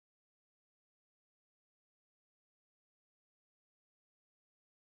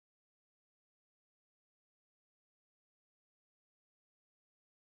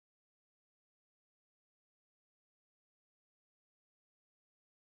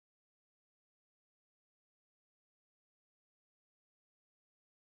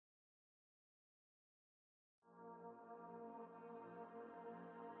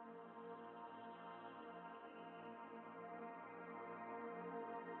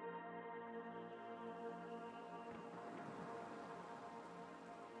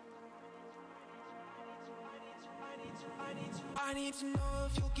I need to know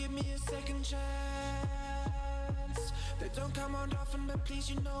if you'll give me a second chance. They don't come around often, but please,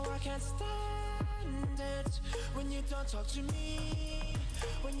 you know I can't stand it when you don't talk to me,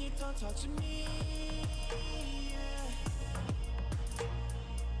 when you don't talk to me, yeah.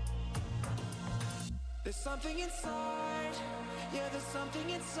 There's something inside, yeah, there's something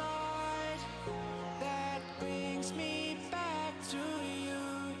inside that brings me back to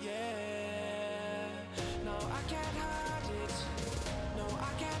you, yeah. No, I can't hide it, no,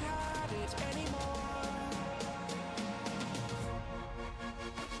 I can't hide it anymore.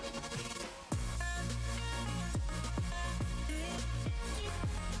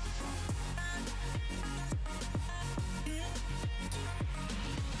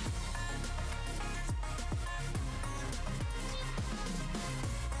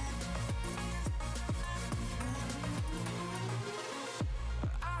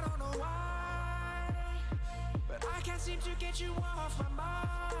 Seem to get you off my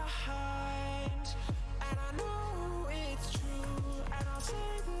mind, and I know it's true, and I'll say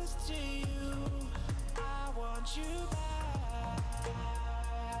this to you, I want you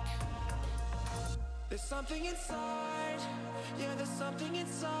back. There's something inside, yeah, there's something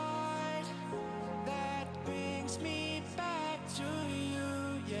inside that brings me back to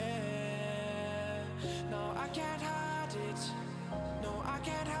you, yeah. No, I can't hide it, no, I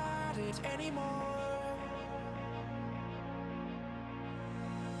can't hide it anymore.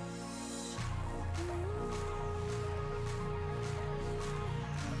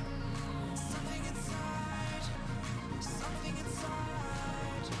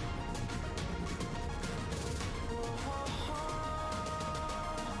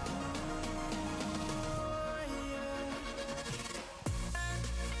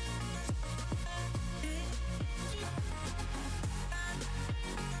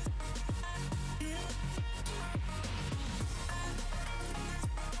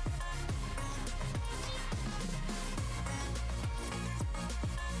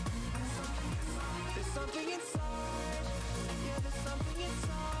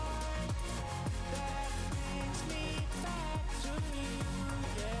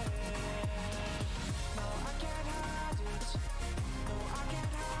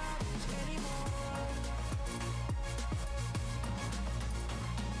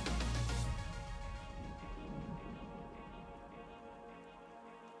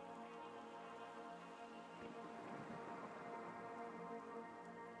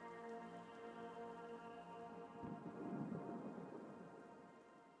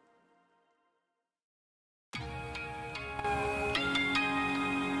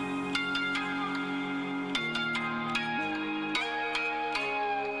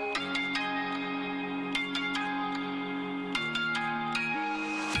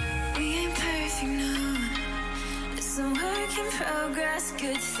 Progress,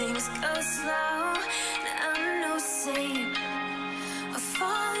 good things go slow. I'm no saint. I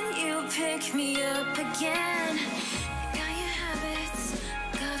fall and you pick me up again. Got your habits,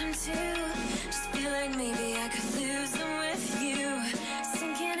 got them too. Just feel like maybe I could lose them with you.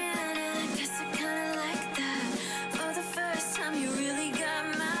 Sinking in, and I guess I kinda like that. For the first time, you really got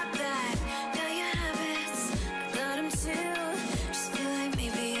my back. Got your habits, got them too. Just feel like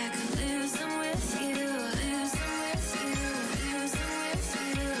maybe I could lose them with you.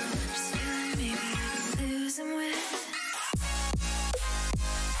 Lose them with you.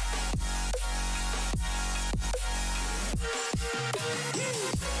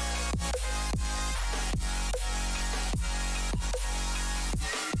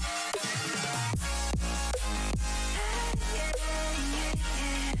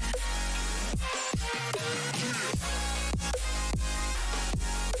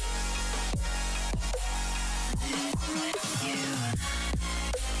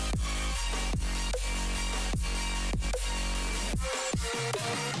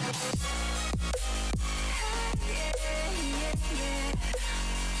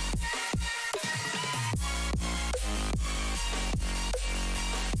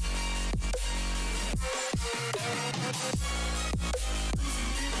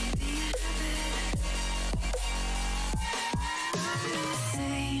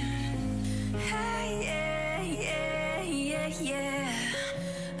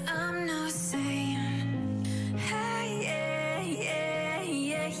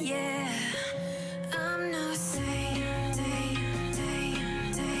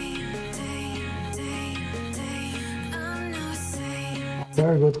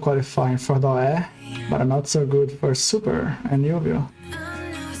 Very good qualifying for the air, but not so good for Super and Yuvio.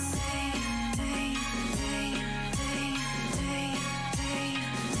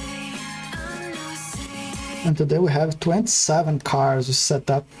 And today we have 27 cars set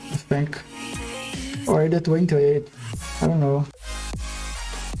up, I think. Or is it 28? I don't know.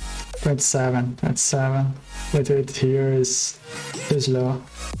 27. But it here is too slow.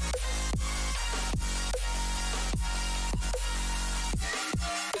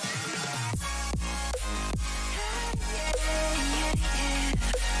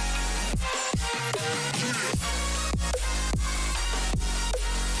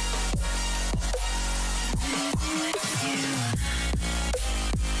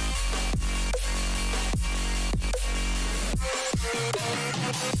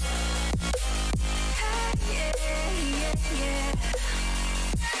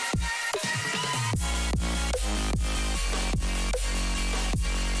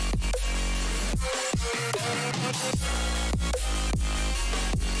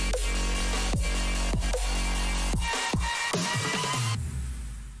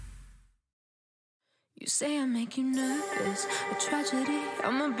 You say I make you nervous, a tragedy,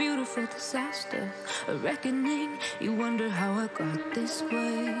 I'm a beautiful disaster, a reckoning, you wonder how I got this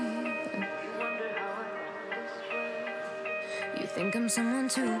way. You think I'm someone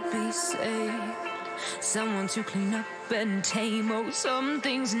to be saved, someone to clean up and tame. Oh, some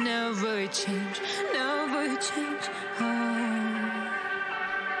things never change, oh.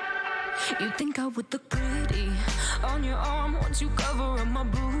 You think I would look pretty on your arm once you cover up my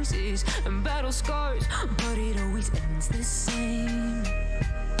bruises and battle scars, but it always ends the same.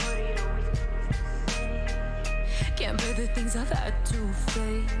 Can't bear the things I've had to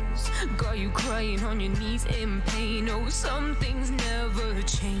face, got you crying on your knees in pain. Oh, some things never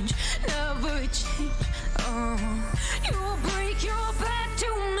change, oh. You will break your back to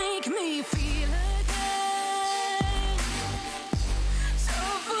make me feel again,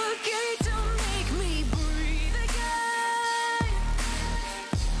 suffocate to make me breathe again,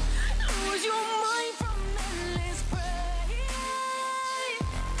 lose your mind from endless pain.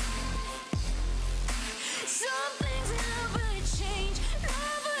 Some things never change,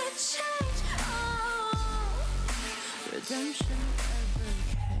 oh. Redemption never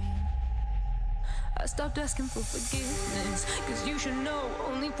came. I stopped asking for forgiveness, cause you should know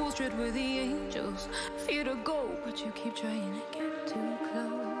only fools tread with the angels. Fear to go, but you keep trying to get too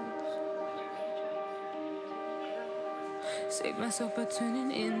close. Save myself by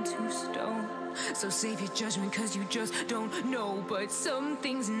turning into stone, so save your judgment cause you just don't know. But some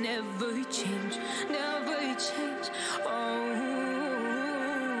things never change, oh.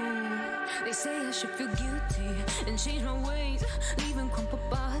 They say I should feel guilty and change my ways, leaving crumpled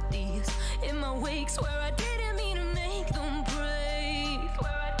bodies in my wake. Swear I didn't mean to make them break,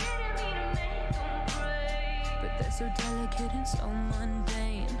 but they're so delicate and so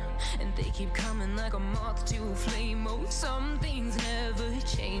mundane, and they keep coming like a moth to a flame. Oh, some things never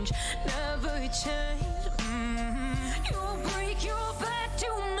change, You'll break your back to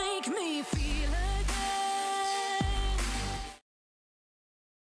make me feel again.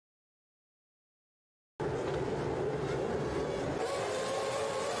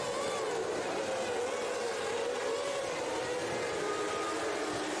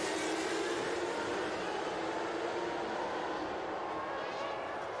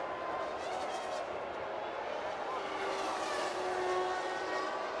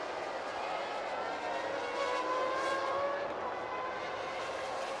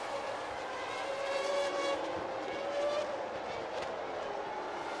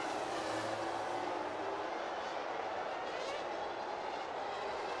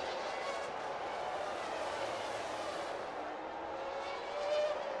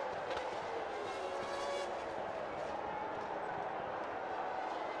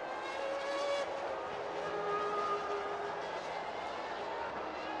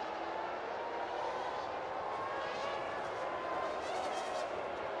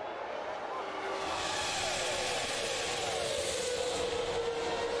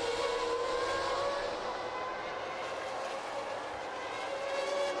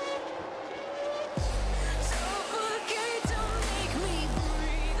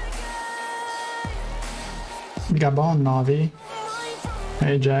 Gabon 9.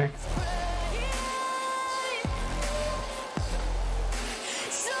 Hey Jack.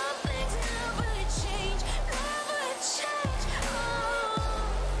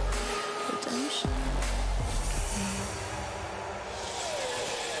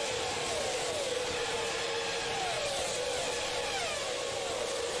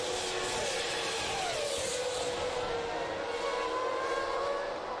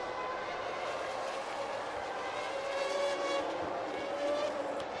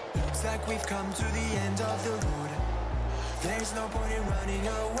 Like we've come to the end of the road. There's no point in running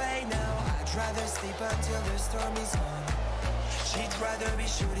away now. I rather sleep until the storm is gone. She'd rather be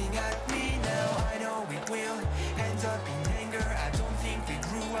shooting at me now. I know it will end up in anger. I don't think we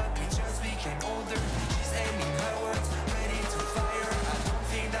grew up, we just became older. She's aiming her words, ready to fire. I don't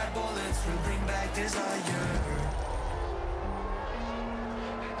think that bullets will bring back desire.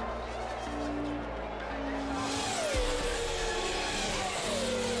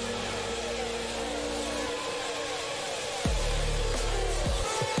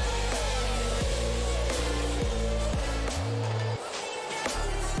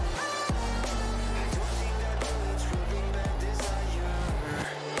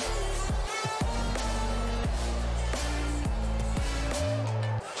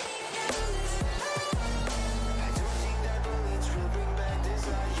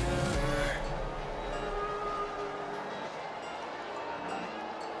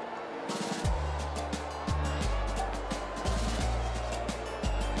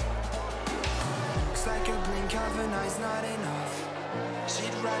 Koven is not enough.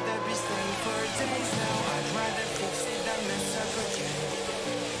 She'd rather be staying for days now. I'd rather fix it than mess up again.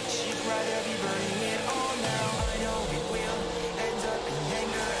 She'd rather be burning it all now. I know it will end up in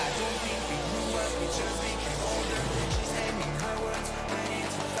anger. I don't think we grew up, we just became older. She's aiming her words, ready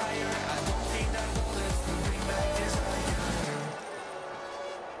to fire. I don't think that bullets will bring back desire.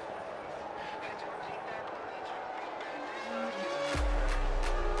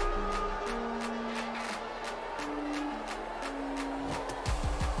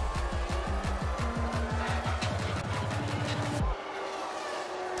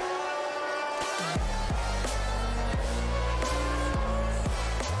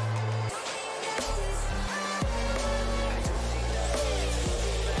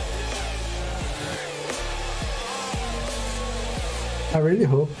 I really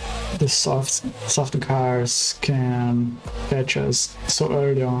hope the soft cars can catch us so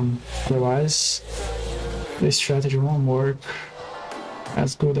early on, otherwise the strategy won't work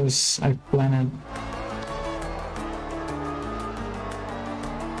as good as I planned.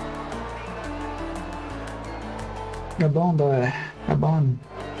 Gabon, boy, Gabon.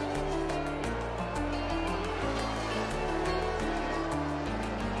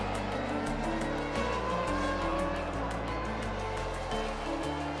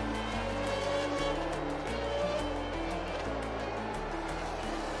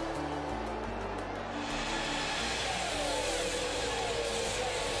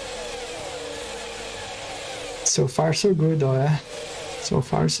 So far so good though, eh? So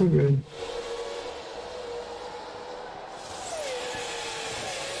far so good.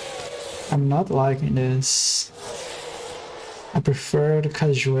 I'm not liking this. I prefer the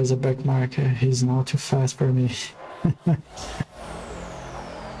casual as a back marker. He's not too fast for me.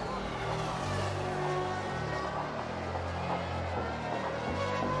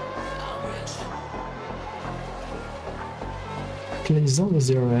 Please don't lose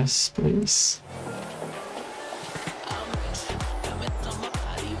your S, please.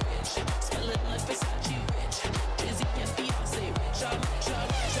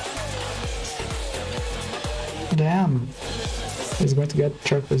 Damn, he's going to get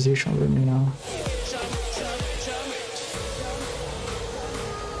third position with me now.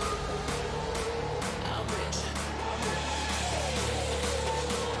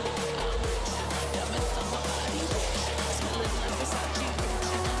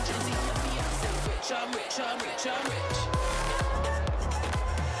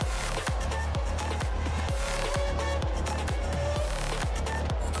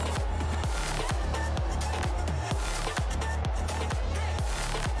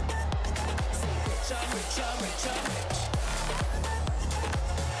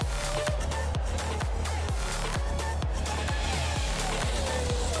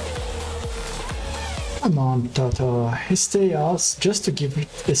 Come on, Toto. He stay out just to give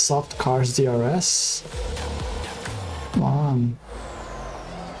the soft cars DRS. Come on.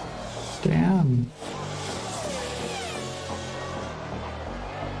 Damn.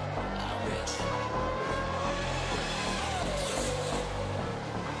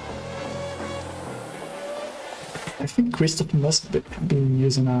 I think Christoph must be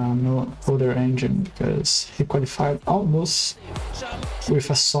using an older engine because he qualified almost with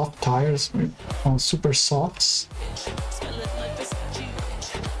a soft tires on super softs,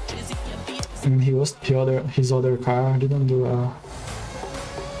 and his other car didn't do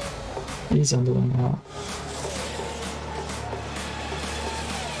he's doing well.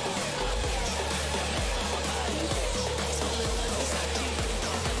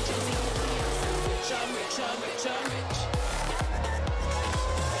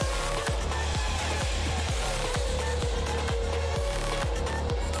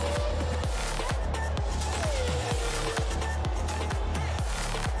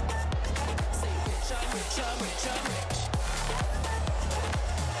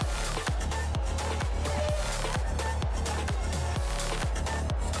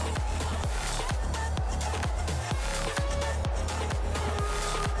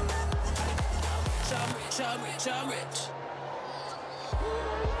 rich, I'm rich.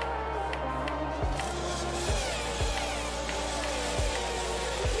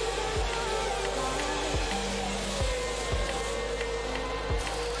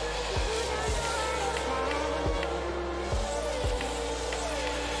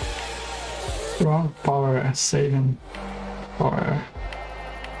 Wrong power saving power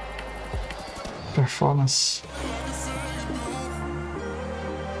performance.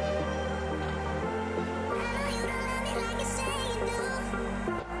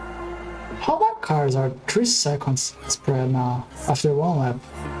 How my cars are 3 seconds spread now after 1 lap?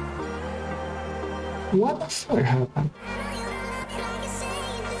 What the fuck happened?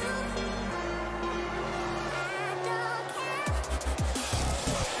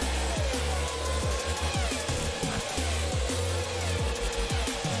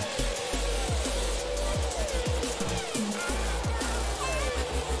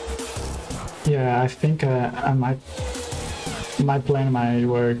 Yeah, I think I might plan my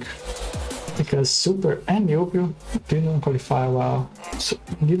work because Super and Yopio didn't qualify well. So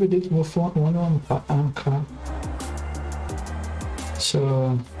give it with one car.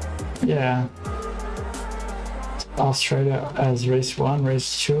 So yeah, Australia as race 1,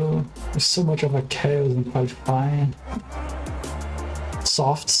 race 2. There's so much of a chaos in qualifying.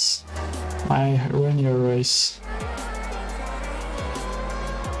 Softs might ruin your race.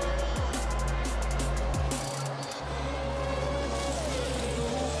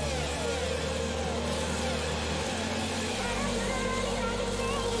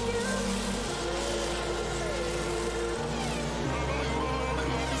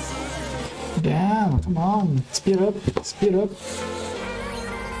 Damn, come on, speed up, speed up.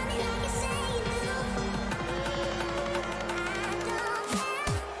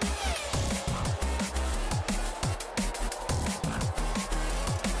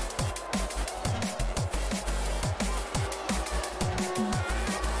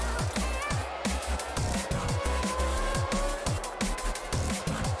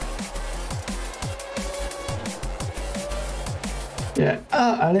 Yeah,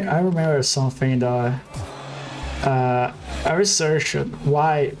 I remember something that I researched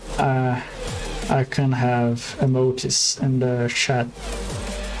why I can have emotes in the chat.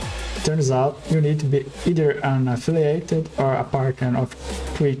 Turns out you need to be either an affiliated or a partner of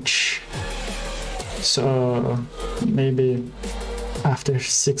Twitch. So maybe after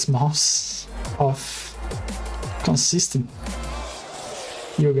 6 months of consistent,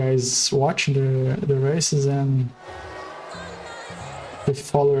 you guys watch the races and the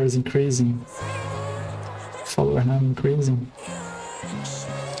followers increasing, follower number increasing.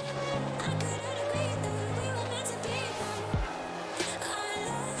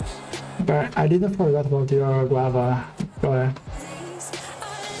 But I didn't forget about your guava. Go ahead.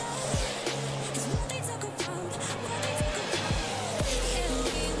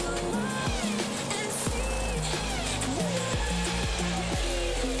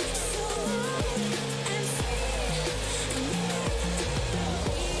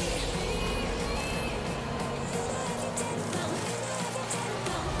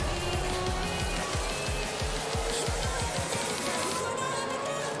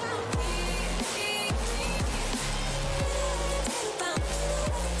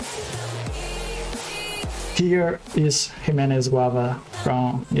 Here is Jimenez Guava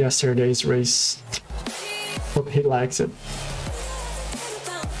from yesterday's race. Hope he likes it.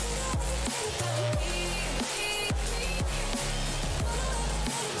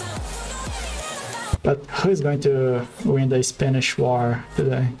 But who is going to win the Spanish War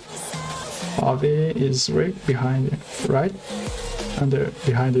today? Avi is right behind you, right?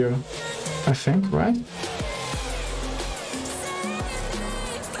 Behind you, I think, right?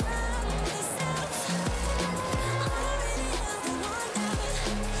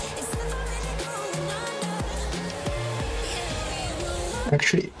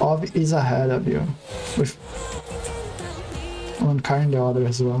 Actually, Ovi is ahead of you, with one car in the other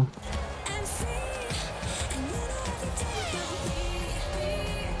as well.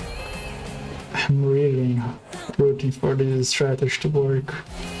 I'm really rooting for this strategy to work.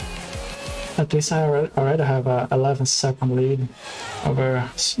 At least I already have a 11-second lead over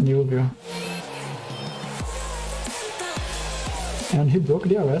Newville. And he broke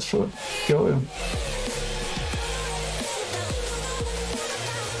the arrest for going.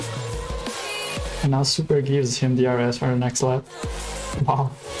 And now Super gives him the RS for the next lap. Wow.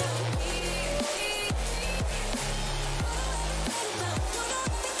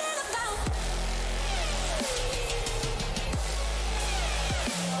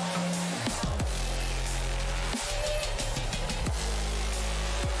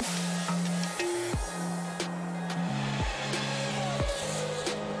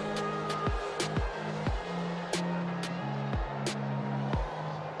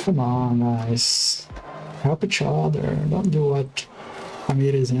 Come on, guys. Help each other. Don't do what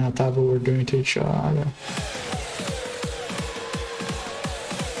Amiris and Atabo were doing to each other.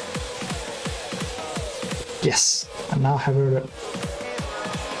 Yes! I now have her.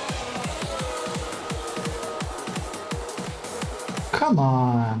 Come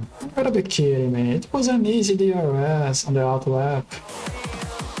on! You gotta be kidding me. It was an easy DRS on the auto lap.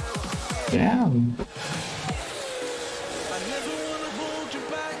 Damn.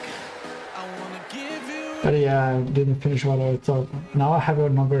 But yeah, I didn't finish what I thought. Now I have a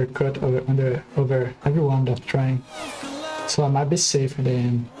number cut over everyone that's trying. So I might be safe at the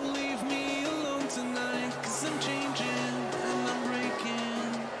end.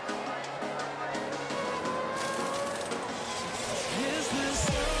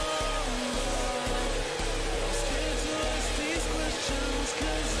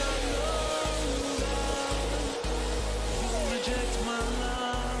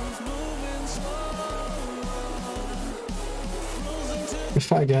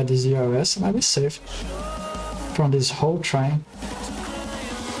 If I get this ERS, I might be safe from this whole train.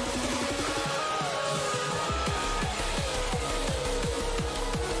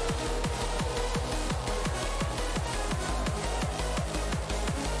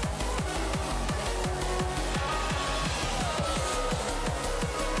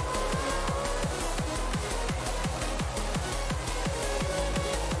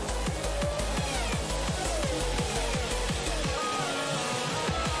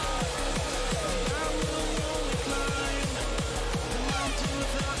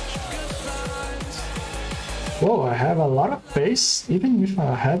 Whoa, I have a lot of pace, even with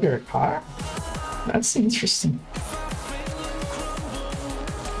a heavier car? That's interesting.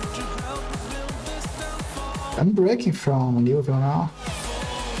 I'm braking from Newville now.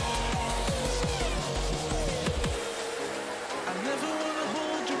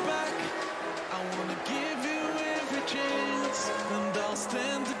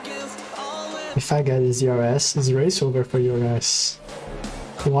 If I get this ERS, it's race over for you guys.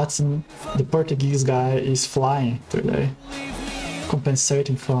 Watson, the Portuguese guy, is flying today,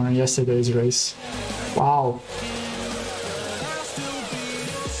 compensating for yesterday's race. Wow.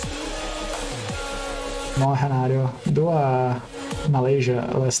 Come on, Renato, do a Malaysia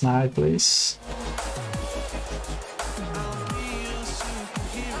last night, please.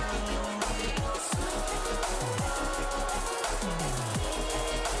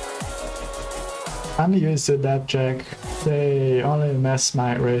 I'm used to that, Jack. They only mess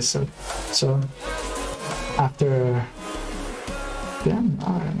my race up. So after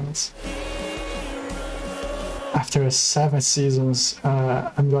after 7 seasons,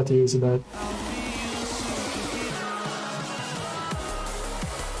 I'm got used to that.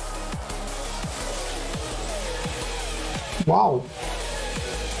 Wow!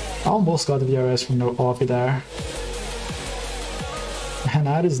 I almost got the DRS from the off there. And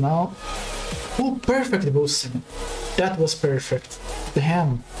that is now. Oh, perfect boosting. That was perfect.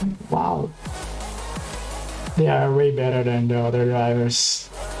 Damn. Wow. They are way better than the other drivers.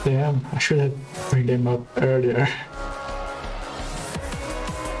 Damn, I should have bring them up earlier.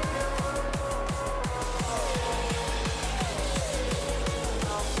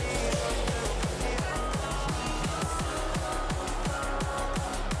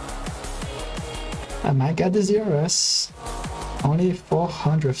 I might get the ZRS. Only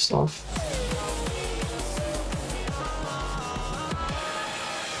 400th off.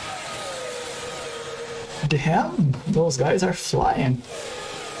 Damn, those guys are flying.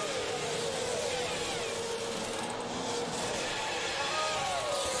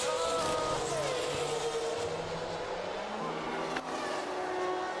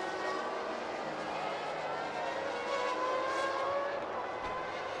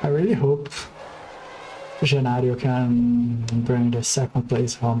 I really hope Genario can bring the second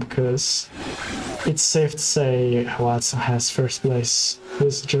place home, because it's safe to say Watson has first place.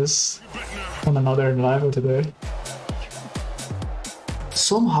 He's just on another level today.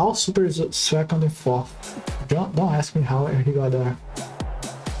 Somehow Super is second and fourth. Don't ask me how he got there.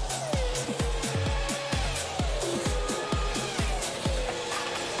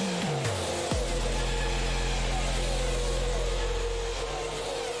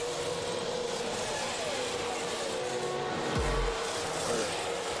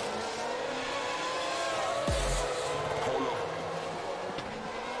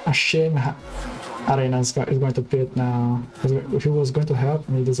 A shame Arena is going to pit now. If he was going to help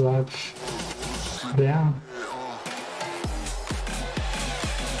me this lap. Yeah.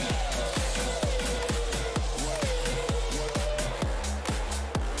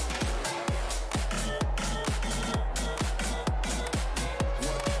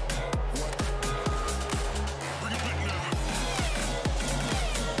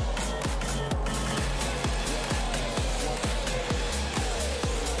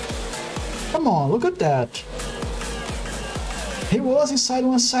 Come on, look at that. He was inside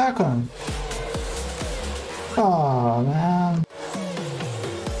 1 second. Oh man.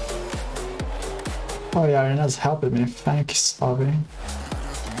 Oh yeah, Arena's helping me. Thanks, Avi.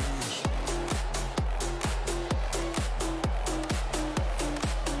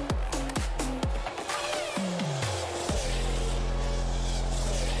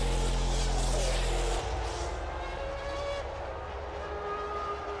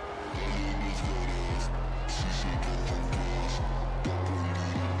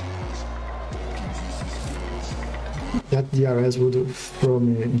 That DRS would throw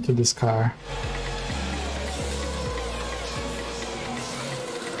me into this car.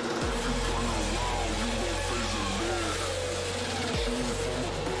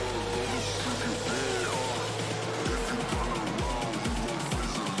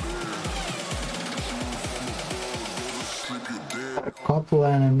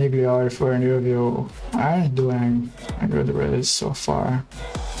 Coppola and Migliori for a new review aren't doing a good race so far.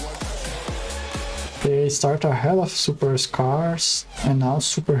 They start a hell of super cars, and now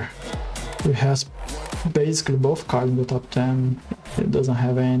super we has basically both cars in the top 10. It doesn't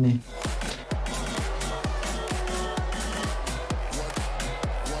have any.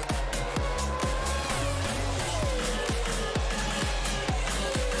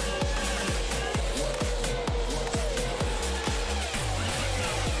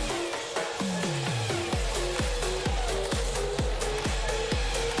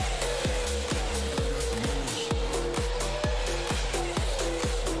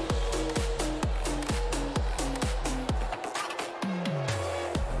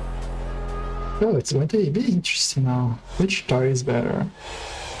 Oh, it's going to be interesting now. Which toy is better?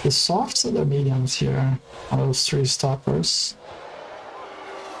 The softs or the mediums here? Are those 3 stoppers?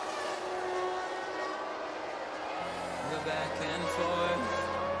 The back and forth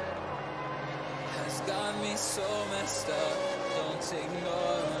has got me so messed up. Don't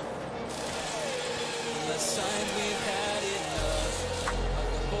ignore the signs we've had enough of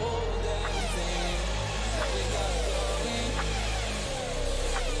the whole damn thing that we got going.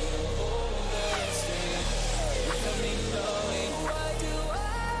 Why do I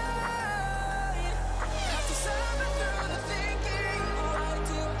have to suffer through the thinking? Why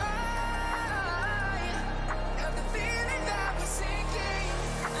do I have the feeling that we're sinking?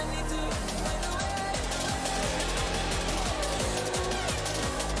 I need to find a way.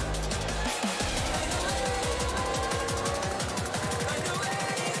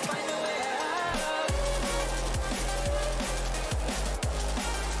 Find a way out.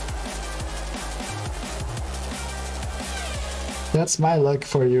 That's my luck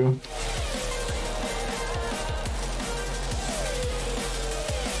for you.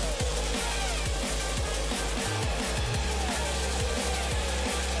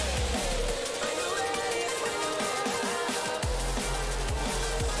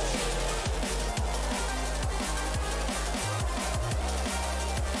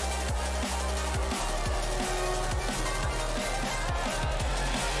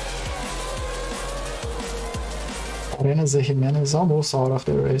 Arenas and Jimenez is almost out of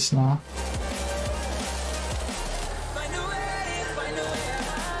the race now. Find a way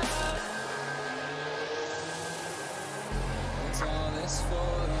out. What's all this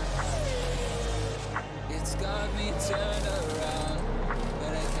for? It's got me turned around,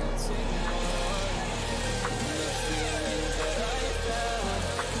 but I can't ignore the feelings that I felt.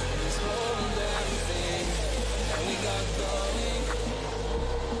 This whole damn thing that we got going.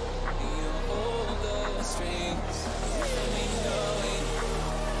 You hold those strings.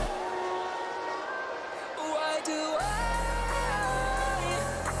 Why do I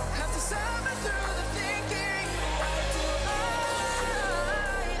have to suffer through the thinking? Why do I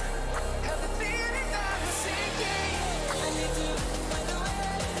have the feeling that we're sinking? I need to find a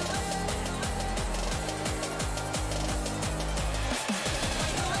way.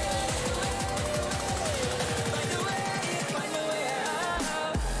 Find a way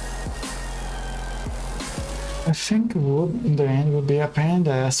out. I think Wood in the end will be a pain in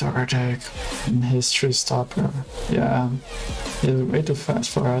the ass to overtake in his 3 stopper. Yeah, he's way too fast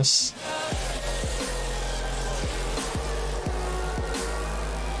for us.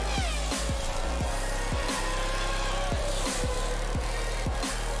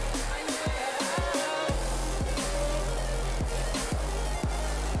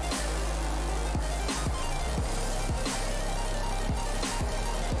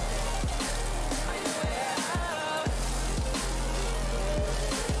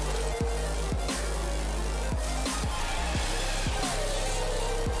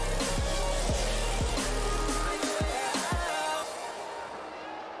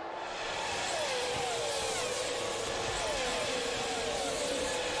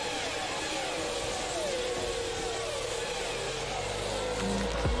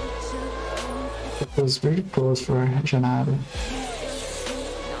 was really close for Janado.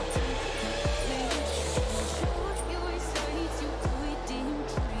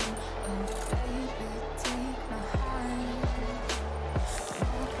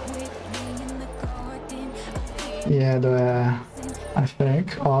 Yeah, I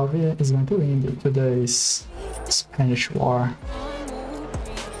think Ovi is going to win today's Spanish War.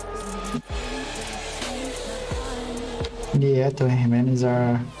 Nieto and Jimenez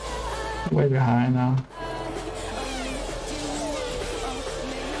are way behind now.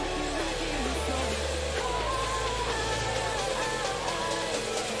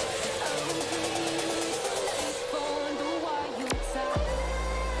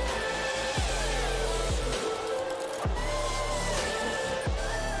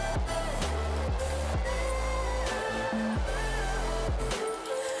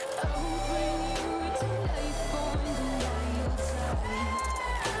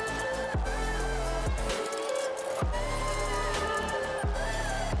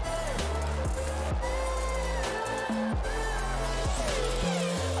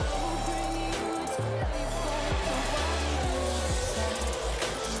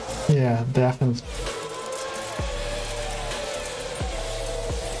 Yeah, definitely.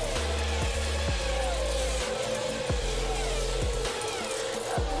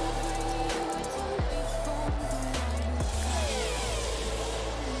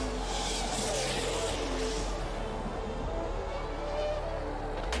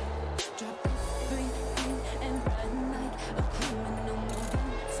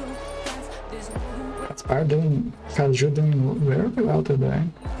 Are doing Kaju doing very well today.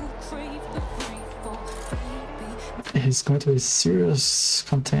 He's going to be a serious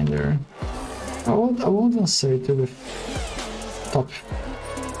contender. I wouldn't say to the top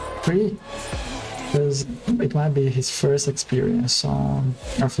 3, because it might be his first experience on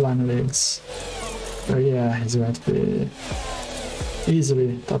offline leagues. But yeah, he's going to be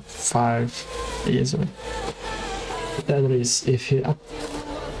easily top 5, easily. That is if he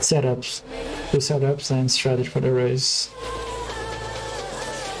setups, do setups and strategy for the race.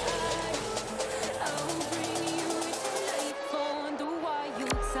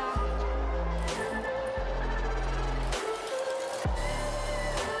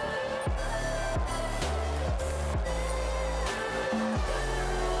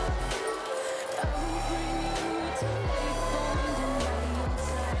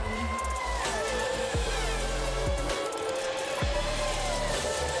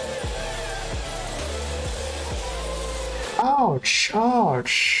 Ouch,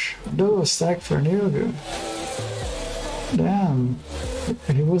 ouch, double stack for Nugu. Damn,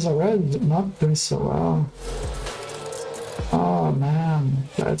 he was already not doing so well. Oh man,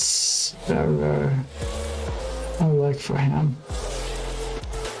 that's very, very unlucky for him.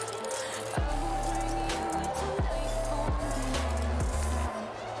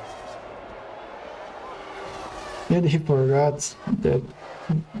 Yet he forgot that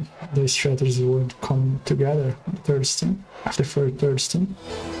the strategies would come together third steam, after third steam.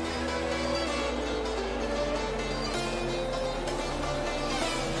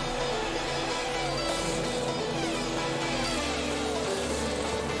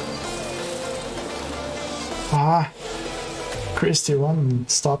 Ah, Christy won't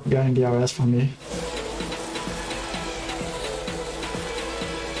stop getting the RS for me.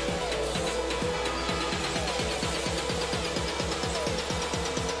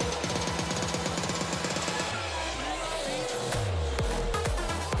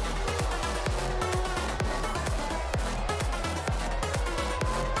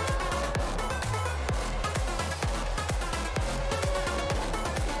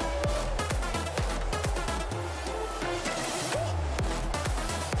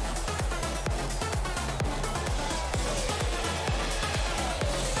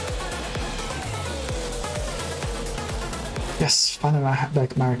 Yes, finally my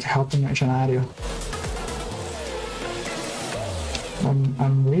back mark helping Janario.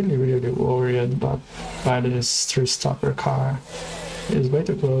 I'm really worried by this 3-stopper car. It's way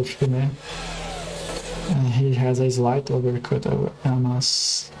too close to me. And he has a slight overcut on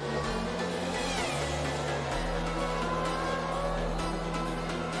us.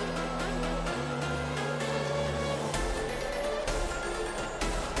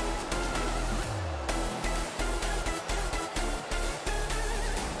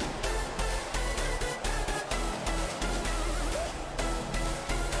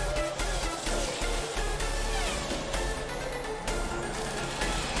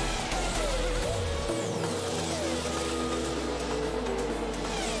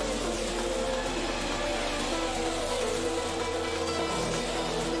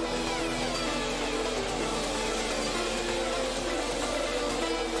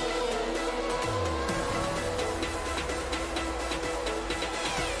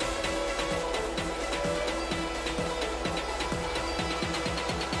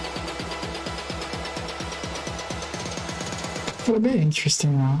 Will be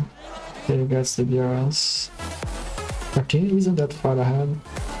interesting now. He gets the DRS. 13 isn't that far ahead.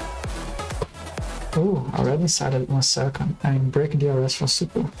 Oh, already inside at 1 second. And breaking DRS for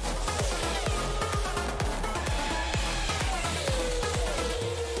Super.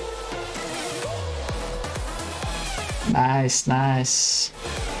 Nice, nice.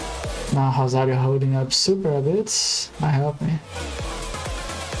 Now Rosario holding up Super a bit. Might help me.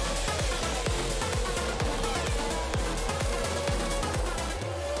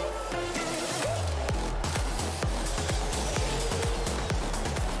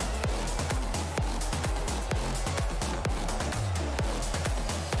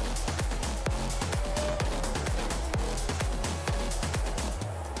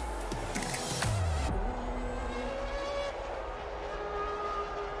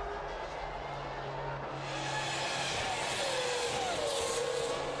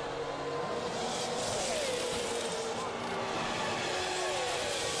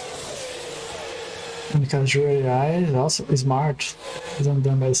 Because RudeLies is also smart, isn't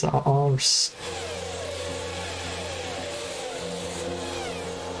done as ours.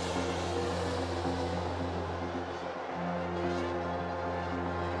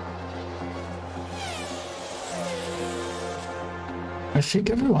 I think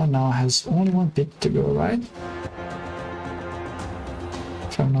everyone now has only one pit to go, right?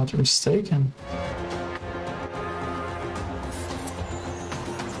 If I'm not mistaken.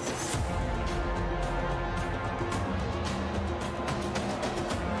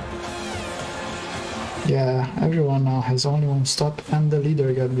 Yeah, everyone now has only one stop and the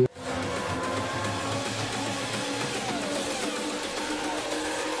leader got the...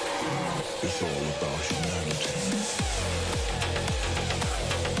 It's all about humanity.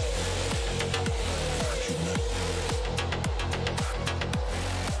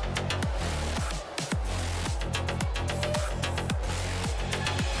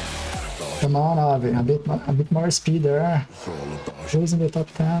 Come on, Avi, a bit more speed there. Losing the top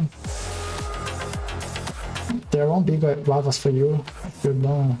 10. There won't be lavas for you if you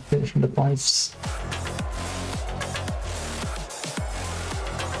don't finish the points.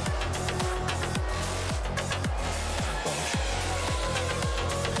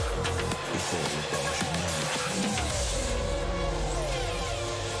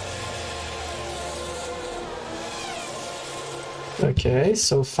 Okay,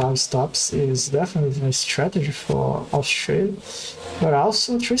 so 5 stops is definitely a strategy for Australia, but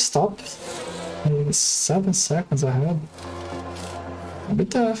also 3 stops. He's 7 seconds ahead. A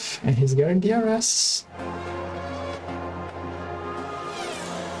bit tough, and he's getting DRS.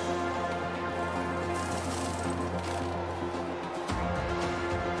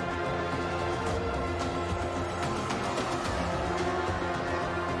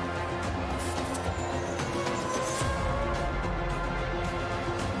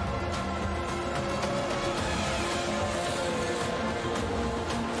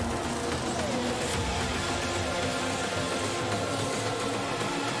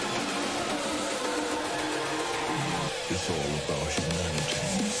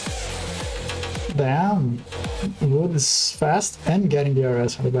 Damn, Wood is fast and getting the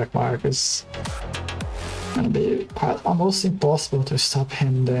DRS from the back markers. Gonna be quite almost impossible to stop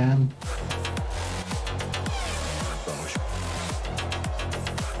him then.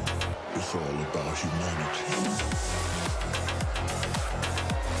 It's all about humanity.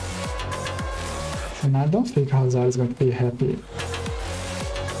 And I don't think Hazard is going to be happy.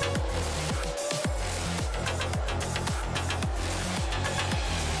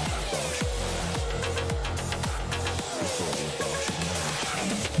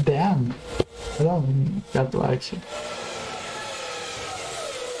 Damn, I don't get like it.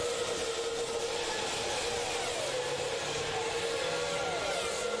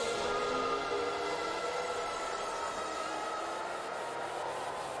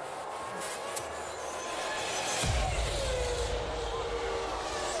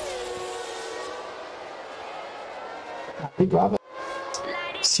 Big lava.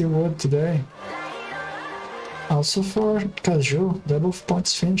 See wood today. Also for Caju, double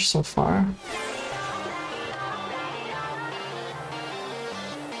points finished so far.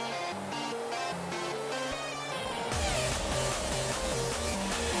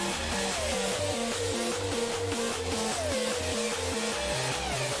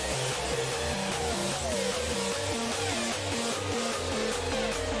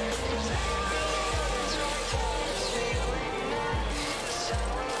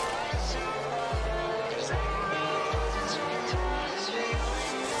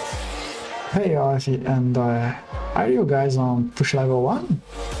 Hey Arthie, and are you guys on push level 1?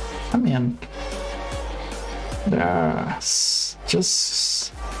 I mean, there's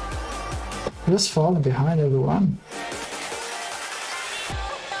Just falling behind everyone.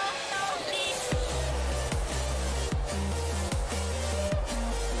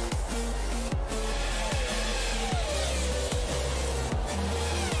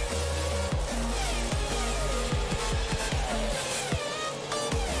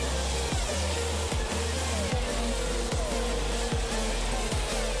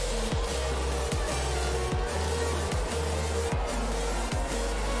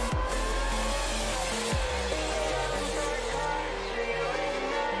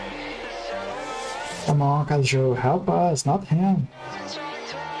 Come on, Kaiju, help us, not him.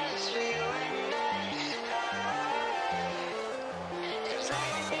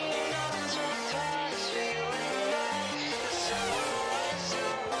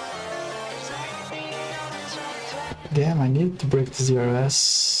 Damn, I need to break the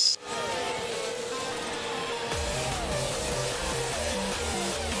ZRS.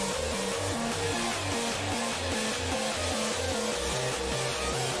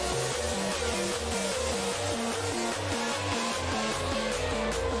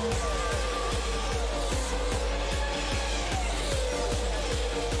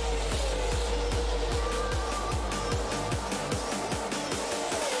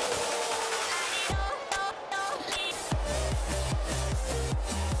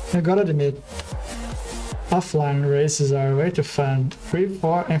 I gotta admit, offline races are way too fun. 3,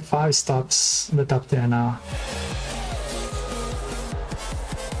 4, and 5 stops in the top 10 now.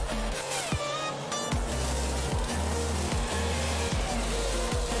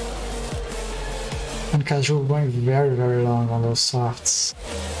 And Casual going very long on those softs.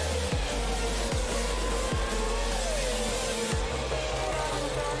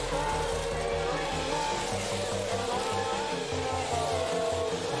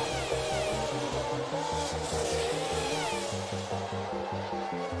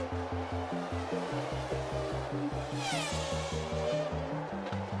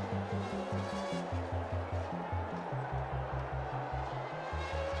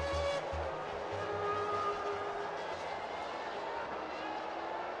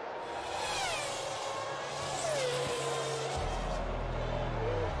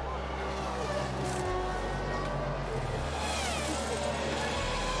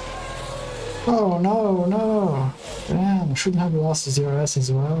 Oh no! Damn, I shouldn't have lost the ZRS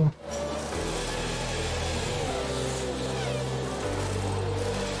as well.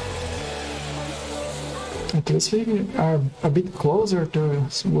 At least we are a bit closer to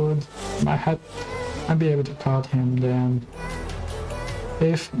Wood. I'd be able to cut him then.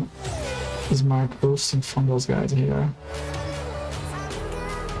 If smart boosting from those guys here.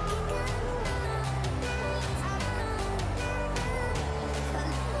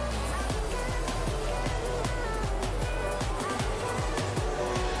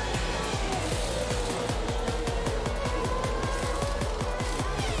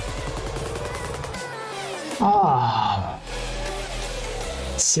 Ah,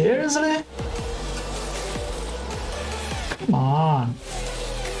 seriously? Come on.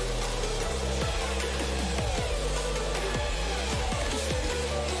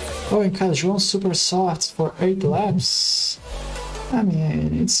 Oh, and Casual super soft for 8 laps. I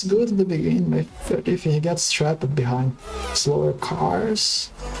mean, it's good at the beginning, but if he gets trapped behind slower cars,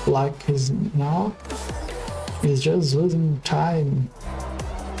 like he's now, he's just losing time.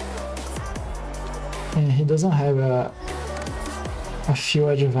 And he doesn't have a fuel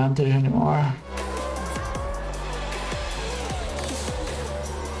advantage anymore.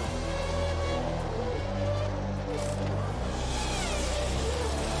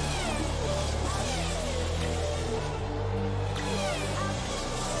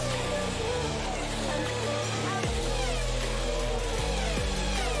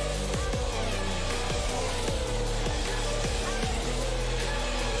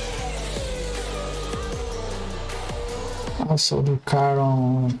 Also, the car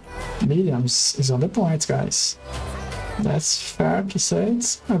on mediums is on the points, guys. That's fair to say.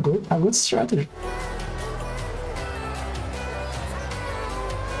 It's a good strategy.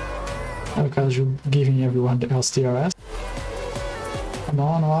 Because you're giving everyone the LSTRS. Come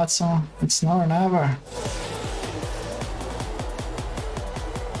on, Watson. It's now or never.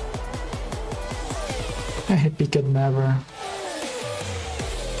 And he picked never.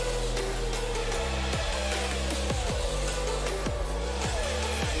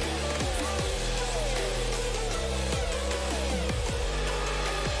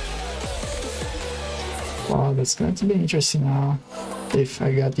 Wow, that's going to be interesting now. If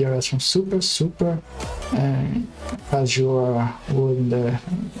I get the RS from super, and Casual would in the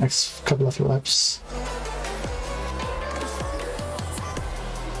next couple of laps.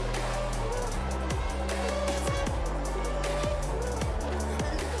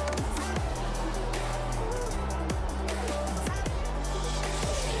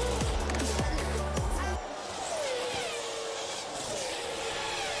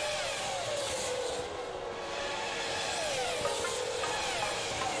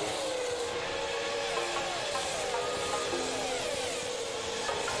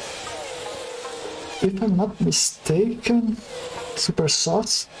 if I'm not mistaken, super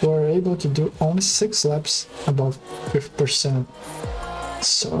softs were able to do only 6 laps above 50%.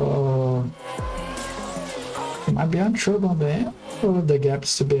 So you might be on trouble on the end, or the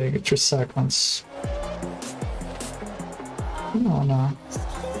gap's too big, 3 seconds. No, no.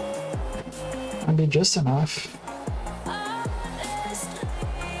 Might be just enough.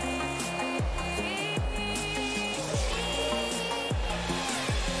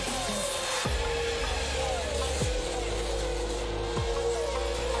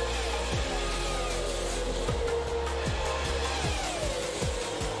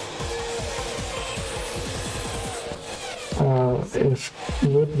 If you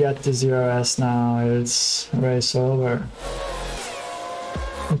would get the 0S now, it's race over.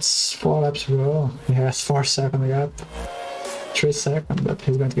 It's 4 laps to go. He has 4 second gap. 3 seconds, but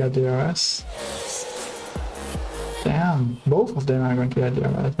he's going to get the RS. Damn, both of them are going to get the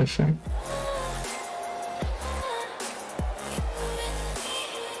RS, I think.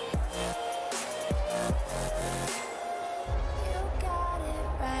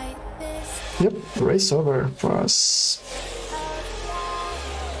 Yep, race over for us.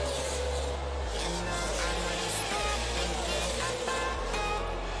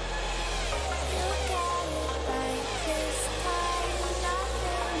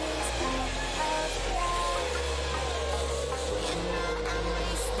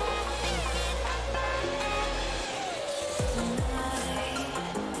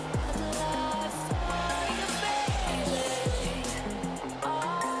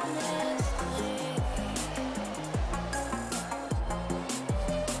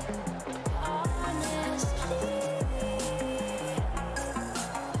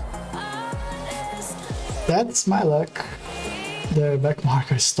 That's my luck. The back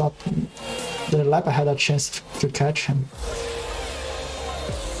marker stopped. The lap I had a chance to catch him.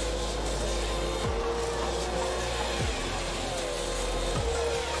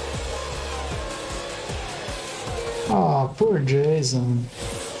 Oh, poor Jason.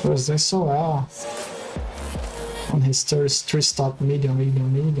 He was doing so well on his 3 stop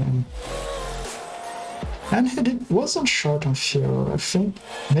medium. And he wasn't short on fuel. I think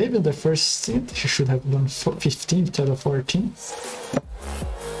maybe in the first stint he should have done 15 instead of 14.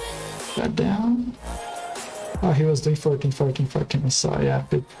 Got down. Oh, he was doing 14. So yeah,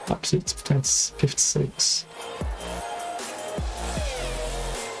 top 56.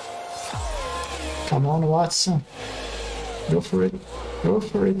 Come on, Watson. Go for it.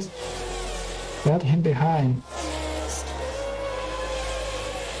 Get him behind.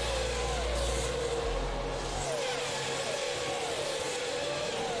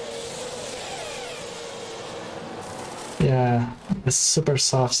 Yeah, the super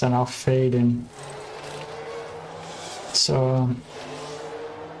softs are now fading. So,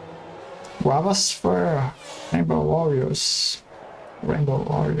 guavas for Rainbow Warriors.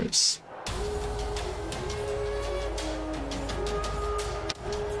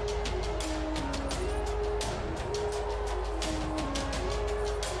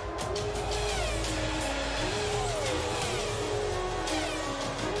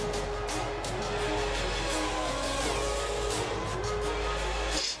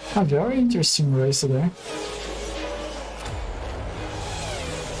 A very interesting race today.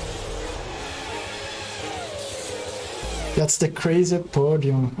 That's the crazy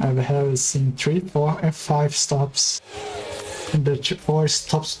podium I've ever seen. 3, 4, and 5 stops. And the 4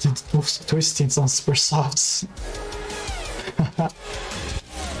 stops to 2 stints on super softs.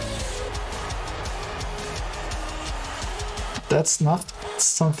 That's not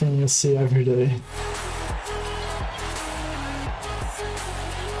something you see every day.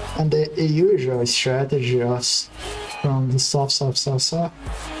 And the usual strategy from the soft only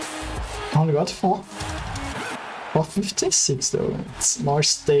got 456 though. It's more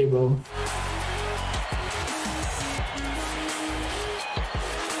stable.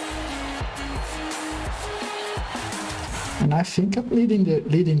 And I think I'm leading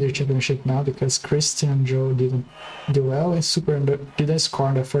the championship now because Christian Joe didn't do well and Super didn't score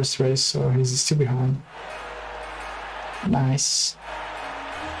in the first race, so he's still behind. Nice.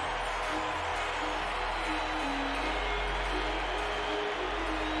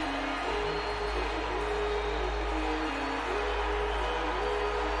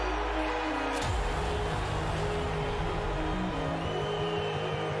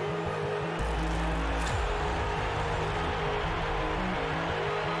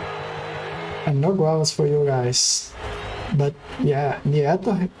 And no guavas for you guys. But yeah,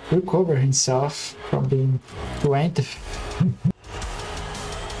 Nieto recovered himself from being 20.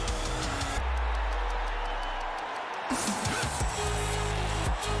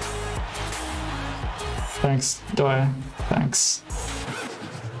 Thanks, Doe. Thanks.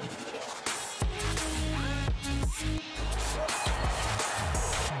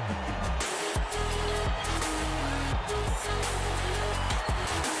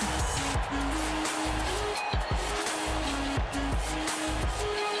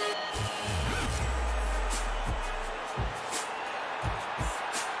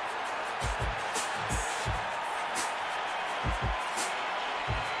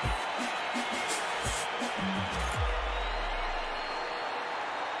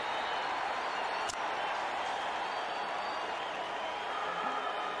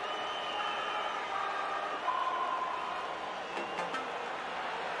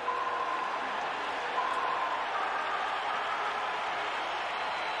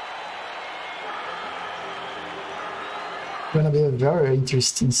 Gonna be a very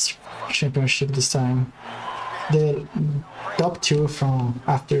interesting championship this time. The top two from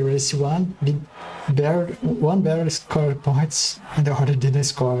after race one one barely scored points and the other didn't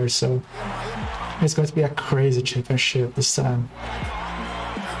score, so it's going to be a crazy championship this time.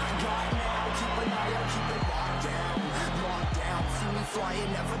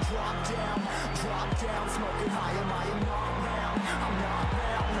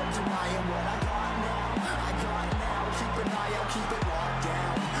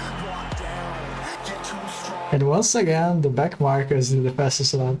 And once again, the back markers in the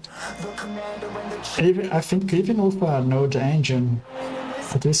fastest lap. I think even with a node engine,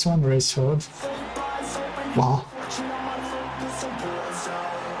 but this one race hard. Wow.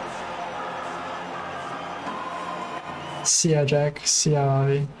 See ya, Jack. See ya,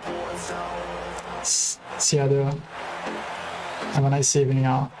 Ollie. See ya, Dale. Have a nice evening,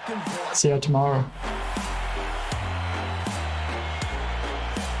 y'all. See ya tomorrow.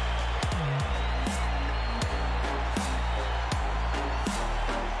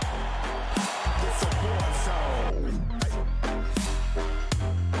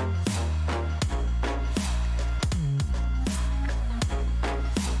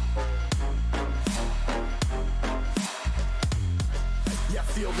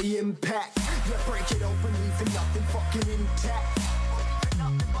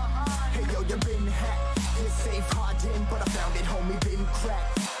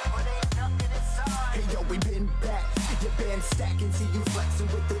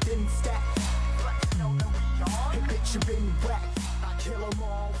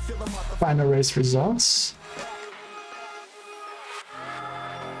 Final race results.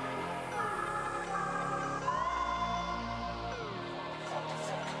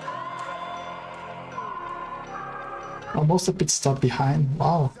 Almost a pit stop behind.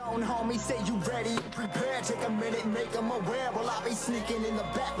 Wow. Take a minute, make them aware. Well, I'll be sneaking in the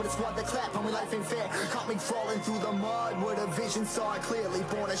back, but it's what the clap on my life ain't fair. Caught me crawling through the mud where the vision saw it clearly.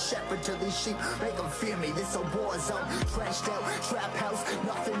 Born a shepherd to these sheep, make them fear me. This a war zone, trashed out, trap house,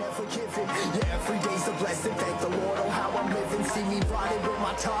 nothing ever given. Yeah, every day's a blessing, thank the Lord, oh how I'm living. See me riding with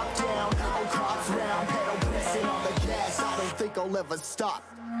my top down, oh cops round, pedal pressing on the gas. I don't think I'll ever stop.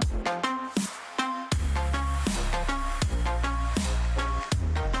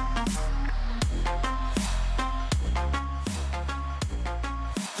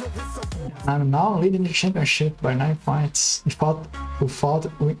 I'm now leading the championship by 9 points, without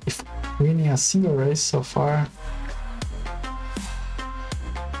winning a single race so far.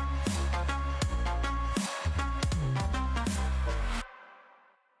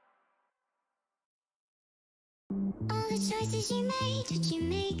 All the choices you made, did you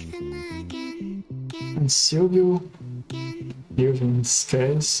make them again? And Silvio in this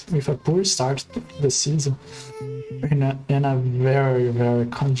case, with a poor start to the season, in a very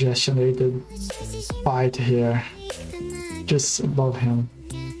congested fight here, just above him.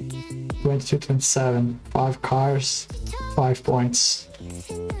 22-27, 5 cars, 5 points.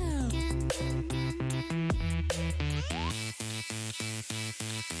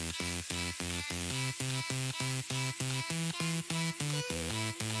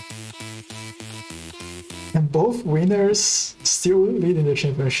 And both winners still leading the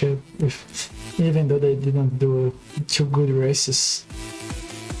championship, even though they didn't do 2 good races.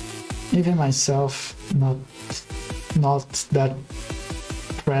 Even myself, not that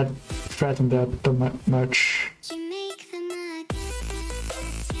threatened that much.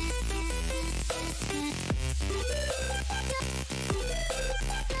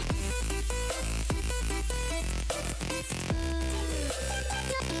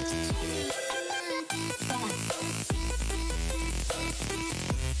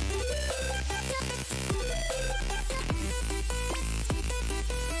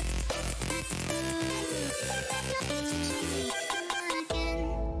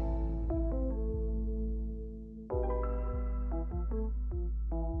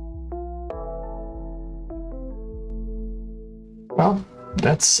 Well,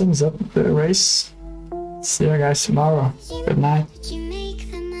 that sums up the race. See you guys tomorrow. Good night.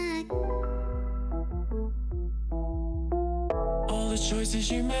 All the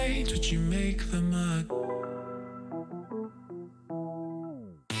choices you made, would you make them up?